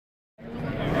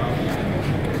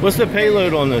What's the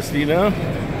payload on this, do you know?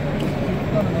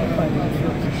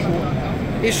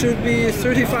 It should be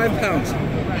 35 pounds.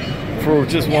 For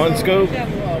just one scope?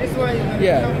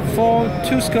 Yeah, for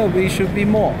 2 scopes it should be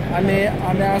more. I may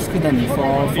ask them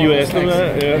for You asked them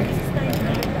that? Yeah.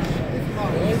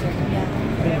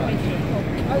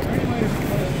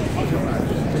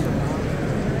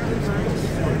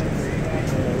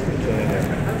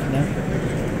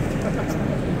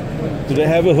 Do they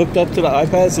have it hooked up to the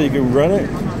iPad so you can run it?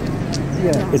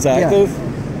 Yeah. It's active? Yeah.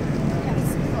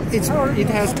 It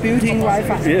has built-in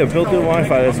Wi-Fi. Yeah, built-in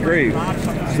Wi-Fi. That's great.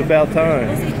 It's about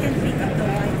time.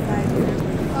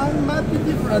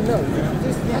 No,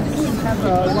 this have a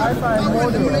Wi-Fi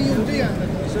module,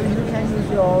 so you can use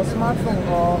your smartphone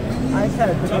or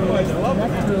iPad to connect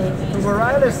to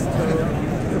wireless to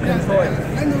control it.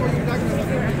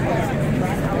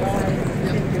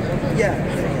 Yeah.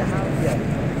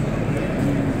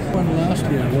 One last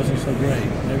year wasn't so great.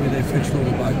 Maybe they fixed all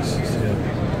the bugs. Yeah.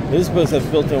 This is supposed to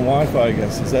have built-in Wi-Fi, I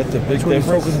guess. Is that the big difference? That's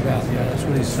what he's talking about. Yeah, that's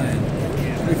what he's saying.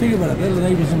 If you think about it, that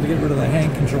enables them to get rid of the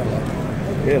hand controller.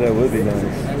 Yeah, that would be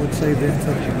nice. I would save them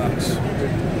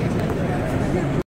 $50.